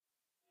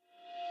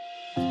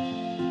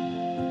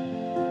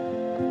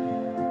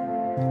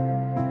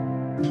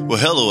Well,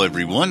 hello,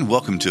 everyone.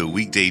 Welcome to a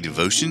weekday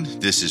devotion.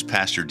 This is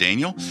Pastor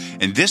Daniel,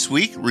 and this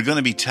week we're going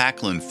to be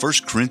tackling 1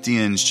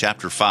 Corinthians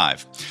chapter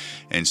 5.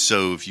 And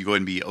so if you go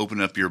ahead and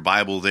open up your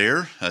Bible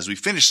there, as we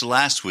finished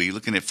last week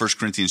looking at 1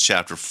 Corinthians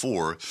chapter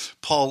 4,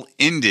 Paul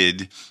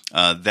ended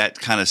that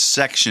kind of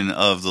section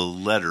of the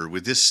letter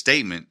with this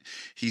statement.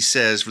 He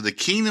says, "For the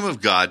kingdom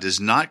of God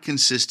does not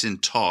consist in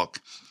talk,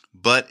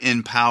 but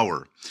in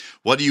power.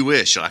 What do you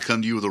wish? Shall I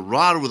come to you with a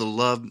rod or with a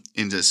love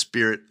in the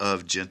spirit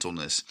of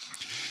gentleness?"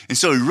 And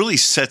so he really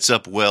sets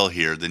up well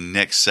here the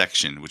next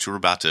section, which we're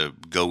about to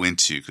go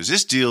into, because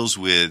this deals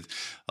with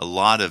a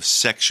lot of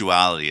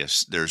sexuality.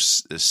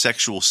 There's a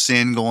sexual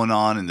sin going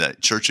on in the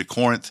church of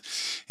Corinth.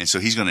 And so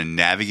he's going to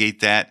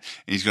navigate that.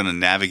 And he's going to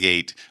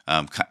navigate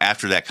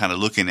after that, kind of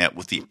looking at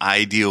what the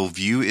ideal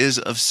view is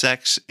of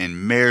sex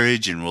and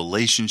marriage and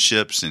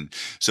relationships. And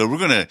so we're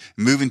going to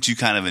move into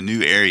kind of a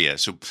new area.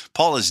 So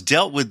Paul has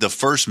dealt with the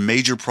first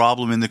major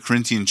problem in the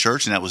Corinthian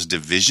church, and that was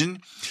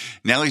division.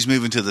 Now he's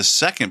moving to the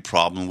second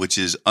problem, which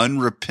is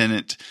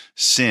unrepentant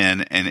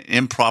sin and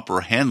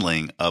improper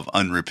handling of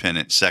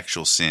unrepentant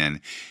sexual sin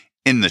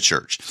in the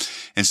church.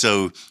 And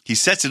so he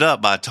sets it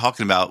up by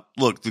talking about,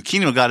 look, the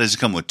kingdom of God doesn't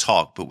come with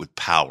talk, but with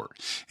power.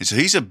 And so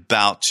he's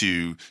about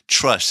to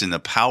trust in the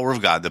power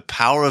of God, the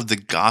power of the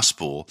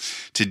gospel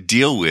to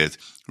deal with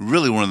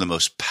really one of the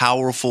most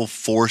powerful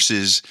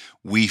forces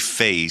we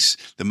face,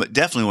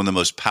 definitely one of the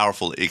most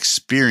powerful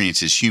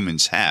experiences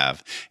humans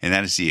have, and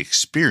that is the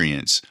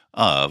experience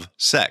of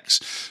sex.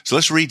 So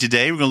let's read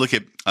today. We're going to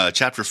look at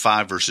chapter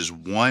 5, verses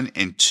 1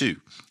 and 2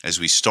 as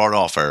we start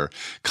off our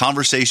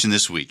conversation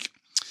this week.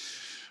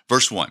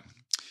 Verse 1,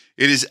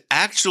 "It is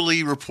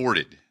actually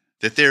reported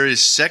that there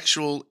is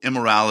sexual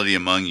immorality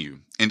among you,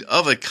 and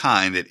of a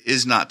kind that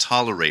is not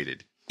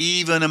tolerated,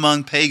 even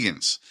among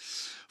pagans.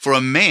 For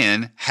a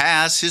man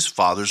has his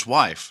father's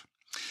wife.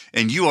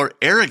 And you are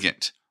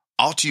arrogant.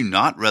 Ought you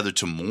not rather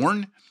to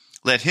mourn?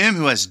 Let him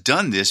who has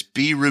done this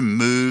be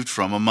removed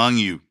from among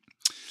you."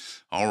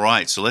 All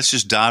right, so let's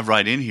just dive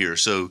right in here.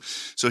 So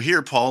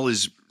here Paul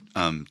is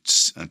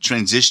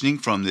transitioning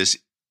from this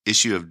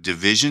issue of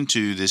division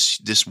to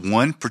this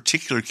one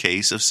particular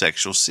case of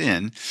sexual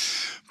sin,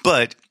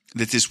 but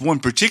that this one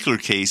particular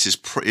case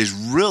is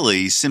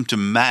really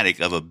symptomatic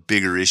of a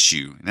bigger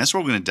issue. And that's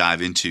what we're going to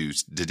dive into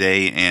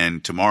today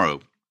and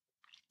tomorrow.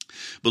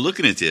 But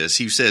looking at this,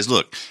 he says,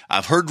 look,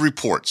 I've heard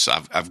reports.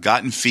 I've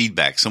gotten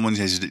feedback. Someone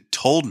has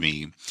told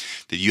me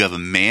that you have a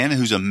man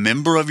who's a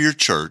member of your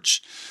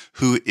church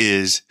who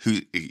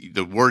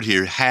the word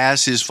here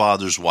has his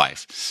father's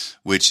wife,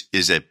 which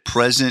is a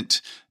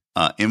present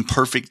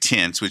imperfect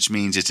tense, which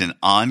means it's an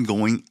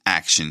ongoing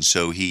action.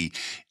 So he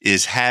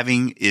is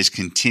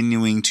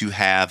continuing to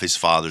have his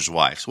father's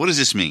wife. So what does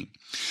this mean?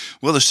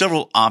 Well, there's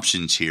several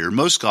options here.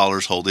 Most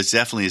scholars hold this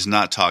definitely is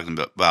not talking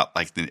about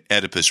like the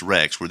Oedipus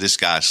Rex, where this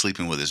guy is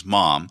sleeping with his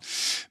mom.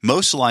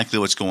 Most likely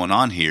what's going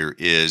on here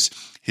is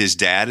his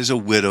dad is a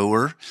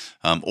widower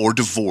or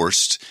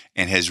divorced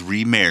and has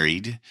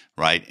remarried,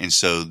 right? And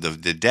so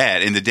the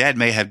dad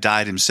may have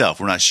died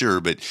himself. We're not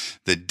sure, but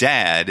the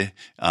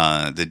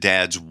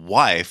dad's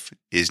wife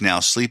is now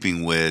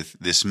sleeping with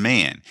this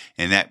man,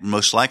 and that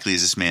most likely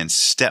is this man's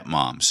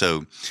stepmom.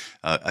 So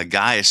a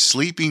guy is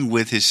sleeping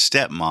with his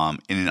stepmom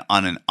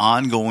on an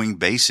ongoing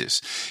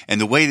basis.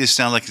 And the way this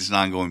sounds like it's an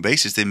ongoing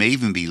basis, they may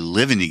even be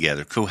living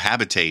together,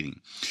 cohabitating.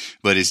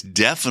 But it's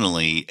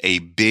definitely a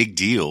big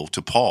deal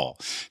to Paul.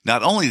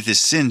 Not only that this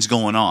sin's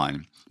going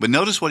on, but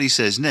notice what he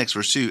says next,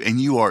 verse 2,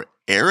 "And you are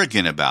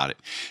arrogant about it."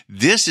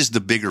 This is the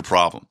bigger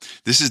problem.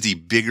 This is the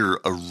bigger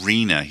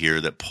arena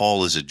here that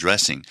Paul is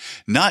addressing.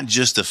 Not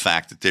just the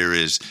fact that there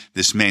is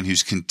this man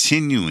who's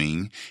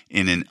continuing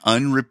in an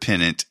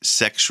unrepentant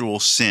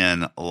sexual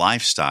sin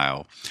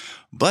lifestyle,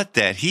 but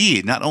that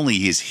not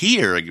only is he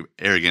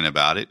arrogant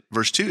about it,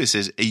 verse 2, it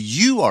says,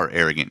 "You are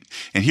arrogant."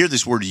 And here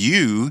this word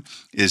 "you"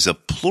 is a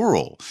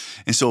plural.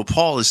 And so what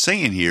Paul is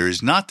saying here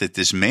is not that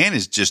this man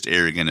is just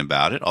arrogant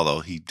about it, although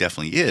he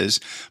definitely is,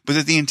 but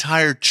that the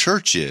entire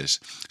church is.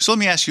 So let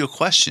me ask you a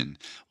question.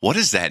 What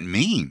does that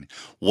mean?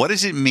 What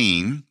does it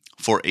mean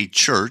for a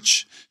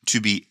church to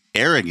be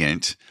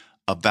arrogant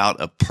about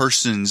a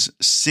person's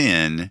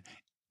sin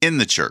in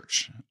the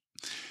church?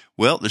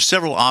 Well, there's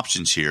several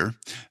options here.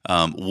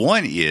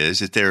 One is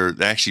that they're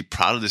actually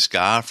proud of this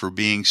guy for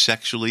being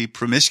sexually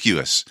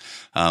promiscuous,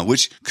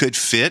 which could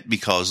fit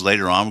because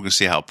later on we're going to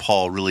see how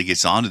Paul really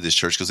gets onto this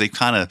church because they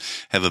kind of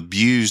have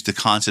abused the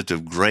concept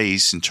of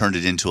grace and turned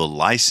it into a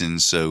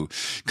license. So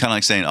kind of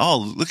like saying, "Oh,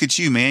 look at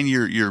you, man.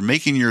 You're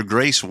making your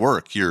grace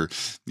work. You're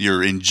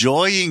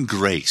enjoying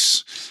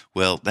grace."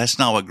 Well, that's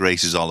not what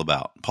grace is all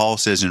about. Paul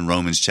says in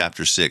Romans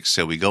chapter 6,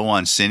 "So we go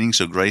on sinning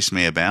so grace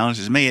may abound."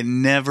 He says, "May it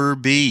never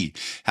be.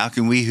 How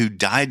can we who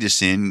died to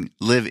sin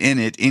live in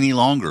it any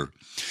longer?"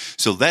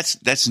 So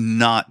that's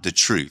not the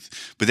truth,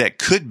 but that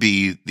could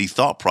be the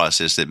thought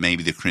process that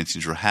maybe the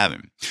Corinthians were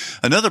having.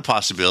 Another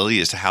possibility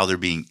as to how they're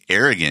being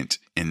arrogant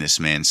in this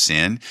man's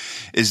sin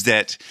is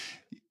that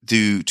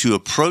to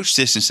approach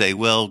this and say,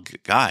 well,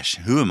 gosh,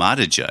 who am I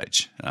to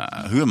judge?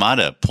 Who am I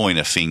to point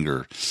a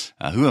finger?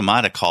 Who am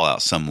I to call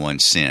out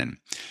someone's sin?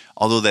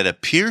 Although that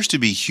appears to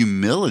be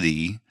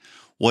humility,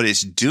 what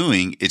it's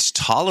doing, it's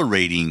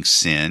tolerating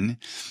sin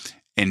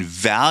and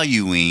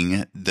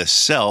valuing the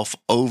self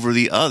over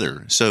the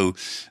other. So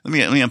let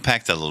me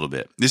unpack that a little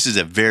bit. This is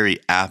a very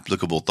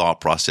applicable thought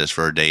process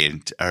for our day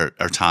and our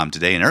time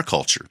today in our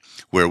culture,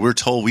 where we're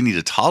told we need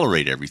to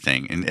tolerate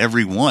everything and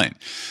everyone.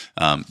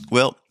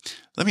 Well,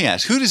 let me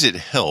ask, who does it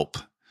help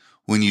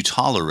when you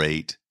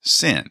tolerate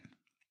sin?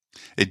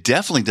 It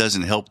definitely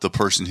doesn't help the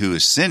person who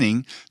is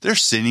sinning. They're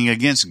sinning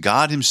against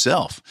God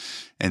himself,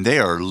 and they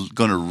are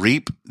going to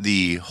reap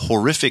the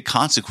horrific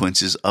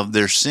consequences of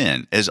their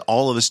sin, as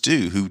all of us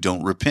do who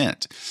don't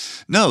repent.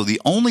 No,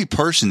 the only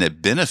person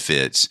that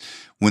benefits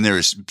when there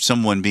is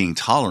someone being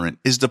tolerant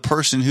is the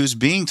person who's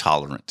being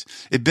tolerant.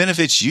 It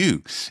benefits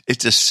you.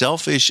 It's a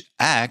selfish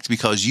act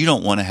because you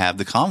don't want to have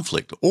the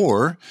conflict,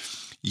 or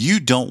you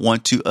don't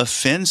want to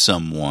offend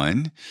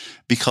someone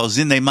because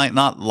then they might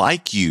not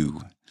like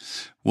you.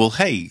 Well,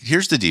 hey,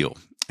 here's the deal.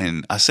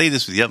 And I say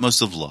this with the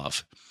utmost of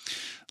love.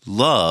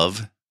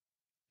 Love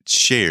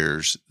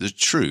shares the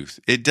truth.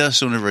 It does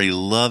so in a very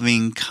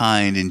loving,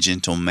 kind, and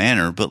gentle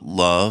manner, but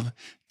love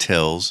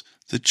tells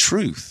the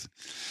truth.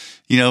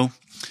 You know,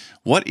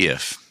 what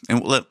if,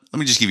 and let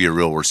me just give you a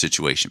real world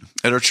situation.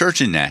 At our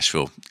church in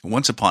Nashville,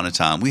 once upon a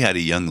time, we had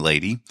a young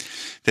lady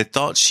that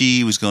thought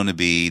she was going to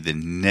be the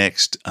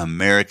next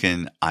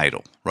American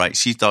Idol, right?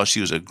 She thought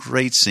she was a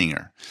great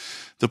singer.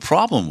 The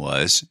problem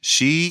was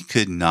she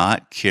could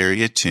not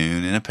carry a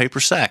tune in a paper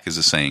sack, as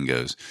the saying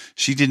goes.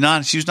 She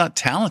was not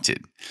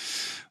talented.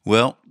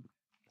 Well,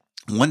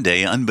 one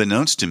day,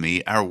 unbeknownst to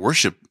me, our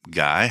worship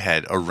guy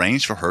had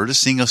arranged for her to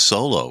sing a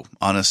solo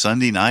on a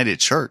Sunday night at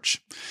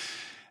church.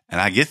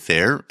 And I get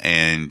there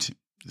and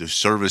the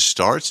service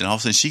starts, and all of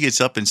a sudden she gets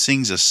up and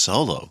sings a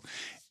solo,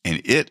 and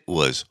it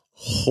was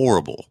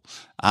horrible.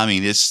 I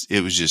mean,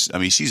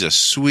 she's a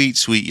sweet,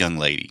 sweet young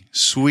lady,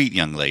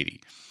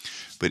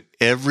 but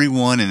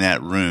everyone in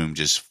that room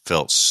just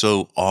felt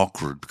so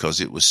awkward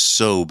because it was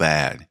so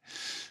bad.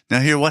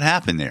 Now, what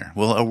happened there?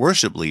 Well, a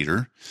worship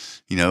leader,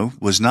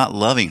 was not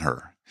loving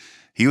her.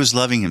 He was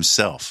loving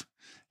himself.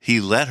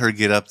 He let her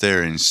get up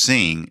there and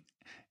sing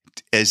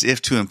as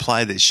if to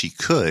imply that she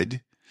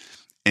could,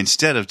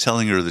 instead of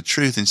telling her the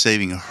truth and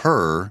saving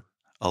her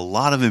a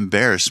lot of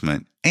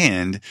embarrassment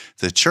and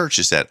the church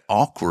is that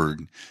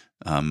awkward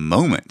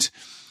moment.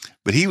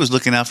 But he was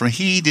looking out for her.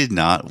 He did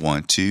not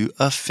want to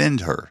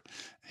offend her.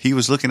 He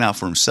was looking out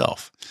for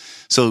himself.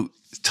 So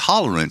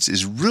tolerance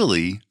is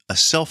really a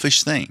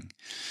selfish thing.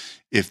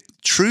 If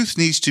truth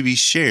needs to be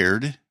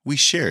shared, we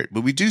share it,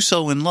 but we do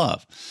so in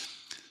love.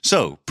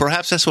 So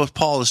perhaps that's what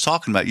Paul is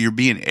talking about. You're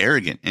being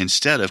arrogant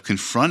instead of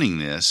confronting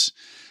this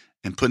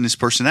and putting this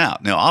person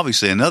out. Now,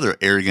 obviously, another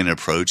arrogant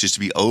approach is to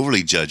be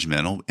overly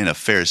judgmental in a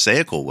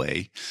Pharisaical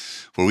way,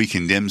 where we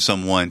condemn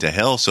someone to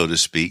hell, so to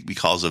speak,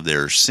 because of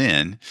their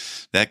sin.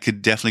 That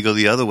could definitely go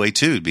the other way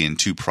too, being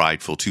too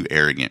prideful, too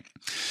arrogant.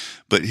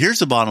 But here's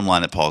the bottom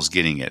line that Paul's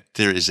getting at.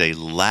 There is a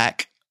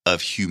lack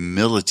of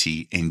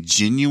humility and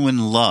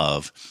genuine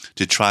love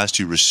that tries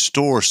to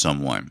restore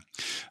someone.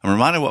 I'm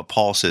reminded of what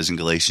Paul says in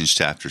Galatians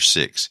chapter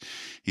 6.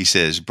 He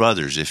says,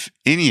 brothers, if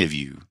any of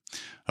you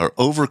are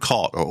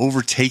overcaught or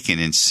overtaken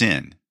in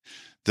sin,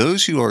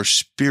 those who are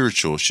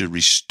spiritual should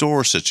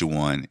restore such a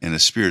one in a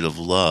spirit of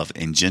love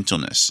and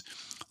gentleness,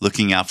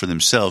 looking out for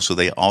themselves so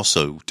they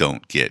also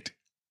don't get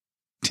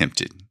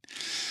tempted.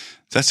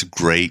 That's a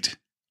great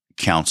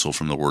counsel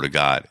from the Word of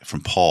God,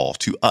 from Paul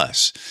to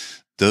us.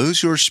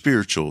 Those who are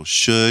spiritual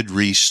should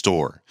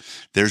restore.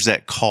 There's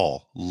that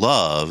call.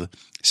 Love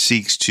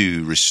seeks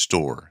to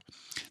restore.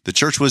 The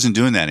church wasn't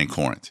doing that in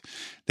Corinth.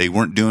 They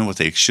weren't doing what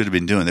they should have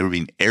been doing. They were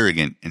being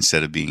arrogant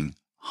instead of being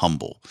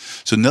humble.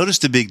 So notice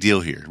the big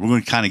deal here. We're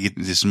going to kind of get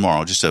into this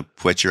tomorrow just to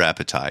whet your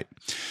appetite.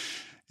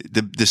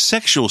 The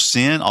sexual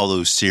sin,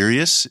 although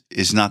serious,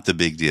 is not the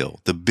big deal.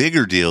 The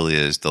bigger deal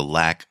is the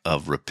lack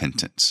of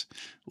repentance.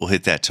 We'll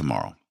hit that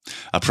tomorrow.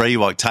 I pray you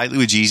walk tightly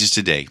with Jesus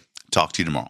today. Talk to you tomorrow.